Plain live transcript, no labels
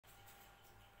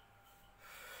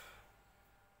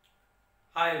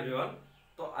Hi everyone.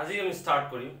 So আজি আমি start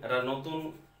করিম এটা নতুন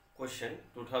কোশ্চেন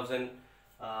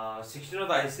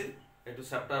 2016 আইছিল এটো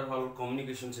চ্যাপ্টার হল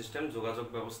কমিউনিকেশন সিস্টেম যোগাযোগ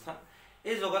ব্যবস্থা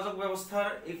এই যোগাযোগ ব্যবস্থার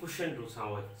এই কোশ্চেনটো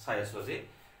চাই আছো যে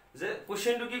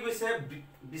কোশ্চেনটো কি কৈছে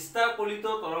বিস্তার কলিত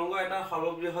তরঙ্গ এটা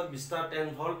সর্ববৃহৎ বিস্তার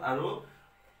 10 ভোল্ট আৰু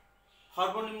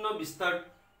সৰ্বনিম্ন বিস্তাৰ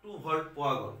 2 ভোল্ট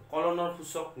পোৱা গল কলনৰ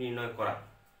সূচক নিৰ্ণয় কৰা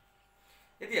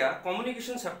এতিয়া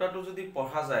কমিউনিকেশন চ্যাপ্টারটো যদি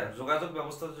পঢ়া যায় যোগাযোগ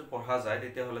ব্যবস্থা যদি পঢ়া যায়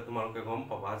তেতিয়া হলে তোমালোকে গম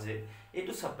পাবা যে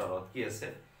এইটো চ্যাপ্টারত কি আছে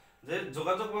যে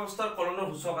যোগাযোগ ব্যবস্থাৰ কলনৰ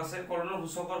সূচক আছে কলনৰ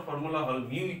সূচকৰ formula hall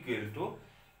μ =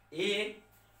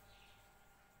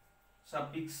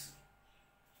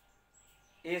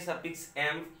 a suffix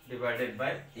m divided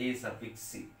by a suffix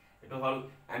c এটো হল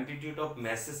amplitude of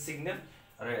message signal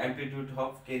আৰু amplitude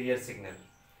of carrier signal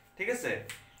ঠিক আছে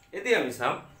এতিয়া আমি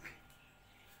চাম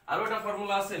আৰু এটা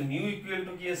ফৰ্মুলা আছে μ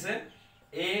 = কি আছে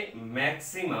a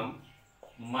maximum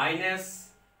minus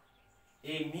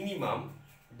a minimum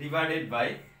divided by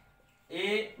a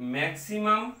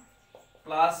maximum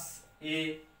plus a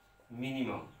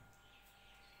minimum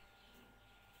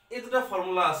এই দুটা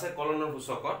ফর্মুলা আছে কলনৰ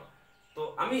সূচকৰ তো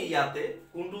আমি ইয়াতে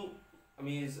কোনটো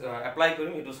আমি এপ্লাই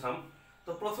কৰিম এটো চাম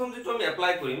তো প্ৰথম যেটো আমি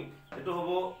এপ্লাই কৰিম এটো হ'ব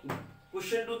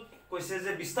কোশ্চেনটো কৈছে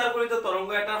যে বিস্তাৰ কৰিত তৰংগ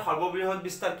এটা সৰ্ববৃহৎ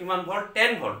বিস্তাৰ কিমান ভোল্ট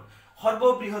 10 ভোল্ট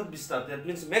সৰ্ববৃহৎ বিস্তাৰ দ্যাট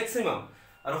মিন্স ম্যাক্সিমাম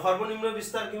আৰু সৰ্বনিম্ন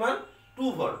বিস্তাৰ কিমান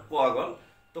 2 ভোল্ট পোৱা গল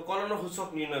তো কলনৰ সূচক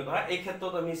নিৰ্ণয় কৰা এই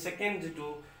ক্ষেত্ৰত আমি সেকেন্ড যেটো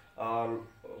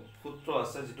সূত্ৰ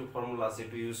আছে যেটো ফৰ্মুলা আছে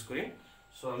এটো ইউজ কৰিম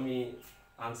সো আমি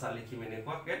আনসাৰ লিখি মেনে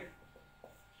কোৱাকে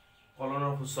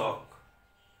কলনৰ সূচক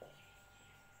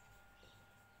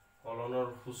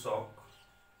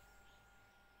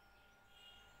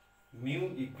μ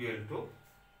 =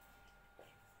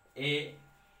 a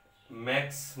max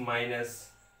minus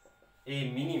a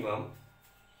minimum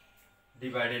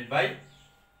divided by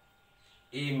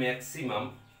a maximum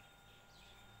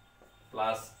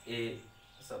plus a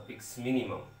suffix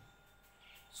minimum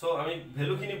so আমি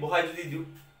ভ্যালু খিনি বহাই যদি দিউ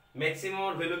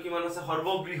ম্যাক্সিমামৰ ভ্যালু কিমান আছে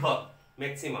সৰ্ববৃহৎ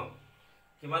ম্যাক্সিমাম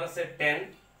কিমান আছে 10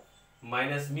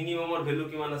 minus minimumৰ ভ্যালু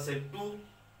কিমান আছে 2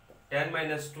 10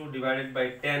 minus 2 divided by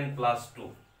 10 plus 2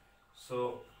 so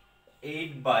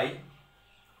 8 by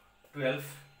 12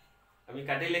 আমি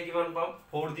কাটিলে কিমান পাম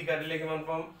 4 দি কাটিলে কিমান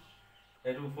পাম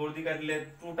এটো 4 দি কাটিলে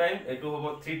 2 টাইম এটো হ'ব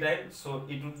 3 time so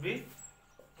it would be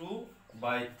 2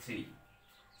 by 3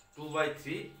 2 by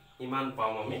 3 ইমান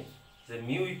পাম আমি যে μ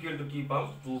 = কি পাম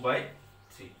 2 by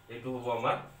 3 এটো হ'ব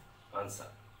আমাৰ আনসাৰ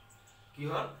কি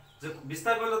হয় যে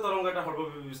বিস্তাৰ কৰিলে তৰংগ এটা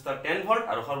সৰ্ববৃহৎ বিস্তাৰ 10 ভোল্ট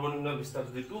আৰু সৰ্বনিম্ন বিস্তাৰ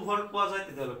যদি 2 ভোল্ট পোৱা যায়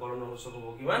তেতিয়া কলনৰ সূচক হ'ব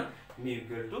কিমান μ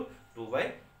 = 2 by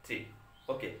 3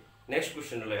 ওকে নেক্সট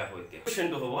কোশ্চেন লৈ আহো এতিয়া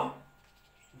কোশ্চেনটো হ'ব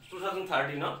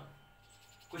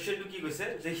 2013 কোশ্চেনটো কি কৈছে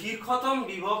যে শীৰ্ষতম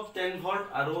বিভৱ 10 ভোল্ট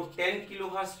আৰু 10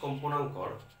 কিলোহাৰ্টজ কম্পনাঙ্কৰ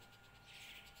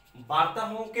বাৰ্তা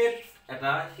সংকেত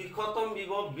এটা শীৰ্ষতম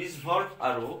বিভৱ 20 ভোল্ট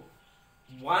আৰু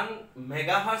 1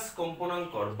 মেগাহাৰ্টজ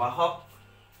কম্পনাঙ্কৰ বাহক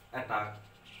এটা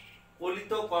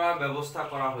কলিত কৰা ব্যৱস্থা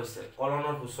কৰা হৈছে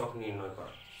কলনৰ সূচক নিৰ্ণয়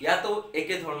কৰা ইয়াতো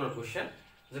একে ধৰণৰ কোশ্চেন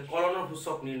যে কলনৰ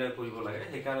সূচক নিৰ্ণয় কৰিব লাগে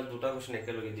হেকাৰণে দুটা কোশ্চেন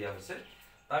একেলগে দিয়া হৈছে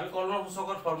আমি কলনৰ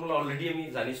সূচকৰ ফৰ্মুলা অলৰেডি আমি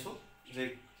জানিছো যে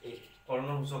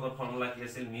কলনৰ সূচকৰ ফৰ্মুলা কি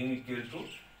আছিল μ =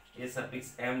 a suffix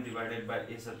m divided by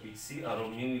a suffix c আৰু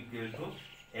μ =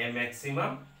 a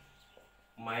maximum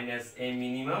minus a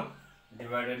minimum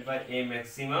divided by a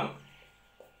maximum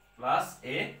plus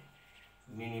a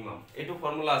minimum এটো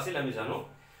ফৰ্মুলা আছিল আমি জানো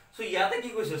সো ইয়াতে কি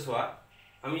কৈছে সোয়া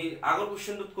আমি আগৰ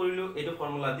কোশ্চেনটোত কৰিলো এটো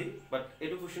ফৰ্মুলা দি বাট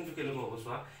এটো কোশ্চেনটো কেনে হ'ব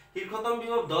সোয়া শীৰ্ষতম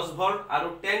বিভৱ 10 ভোল্ট আৰু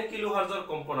 10 কিলোহাৰ্টজৰ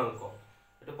কম্পনাঙ্ক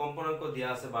এটো কম্পনাঙ্ক দিয়া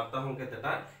আছে বাৰ্তা সংকেত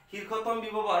এটা শীৰ্ষতম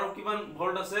বিভৱ আৰু কিমান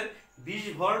ভোল্ট আছে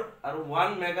 20 ভোল্ট আৰু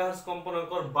 1 মেগাহাৰ্টজ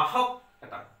কম্পনাঙ্কৰ বাহক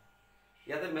এটা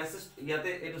ইয়াতে মেসেজ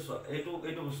ইয়াতে এটো সোয়া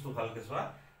এটো বস্তু ভালকে সোয়া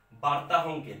বাৰ্তা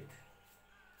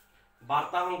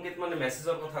সংকেত মানে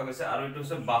মেসেজৰ কথা কৈছে আৰু এটো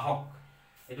হৈছে বাহক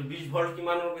এটো 20 ভোল্ট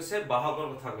কিমানৰ কৈছে বাহকৰ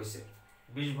কথা কৈছে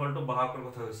 20 ভোল্ট বাহকৰ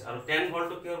কথা কৈছে আৰু 10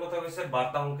 ভোল্ট কিহৰ কথা কৈছে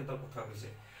বাৰ্তা সংকেতৰ কথা কৈছে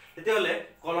তেতিয়ালে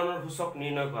কলনৰ সূচক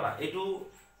নিৰ্ণয় কৰা এটো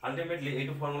আলটিমেটলি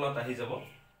এটো ফৰ্মুলাত আহি যাব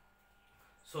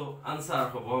সো আনসাৰ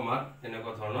হ'ব আমাৰ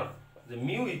এনেকুৱা ধৰণৰ যে μ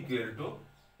 =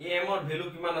 am ৰ ভ্যালু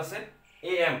কিমান আছে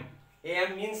am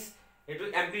means এটো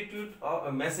amplitude of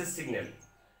message signal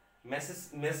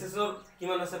মেসেজৰ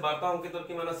কিমান আছে বাৰ্তা সংকেতৰ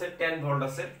কিমান আছে 10 ভোল্ট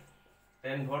আছে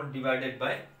 10 ভোল্ট divided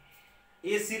by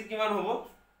AC ৰ কিমান হ'ব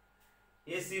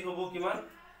AC হ'ব কিমান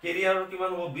কেৰিয়াৰৰ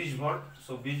কিমান হ'ব 20 volt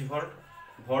so 20 volt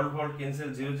volt cancel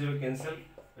 0 cancel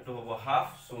এটো হ'ব হাফ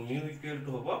সো μ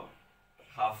 = হ'ব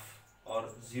হাফ or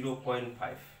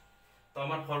 0.5 তো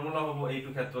আমাৰ ফৰ্মুলা হ'ব এইটো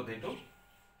ক্ষেত্ৰত এইটো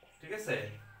ঠিক আছে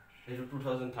এইটো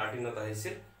 2013 ত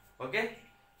আহিছিল ওকে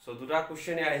সো দুটা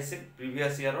কোশ্চেন আহিছিল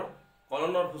প্ৰিভিয়াস ইয়াৰৰ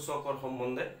কলনৰ সূচকৰ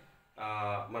সম্বন্ধে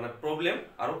মানে প্ৰবলেম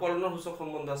আৰু কলনৰ সূচক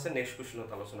সম্বন্ধ আছে নেক্সট কোৱেশ্চনত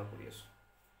আলোচনা কৰি আছো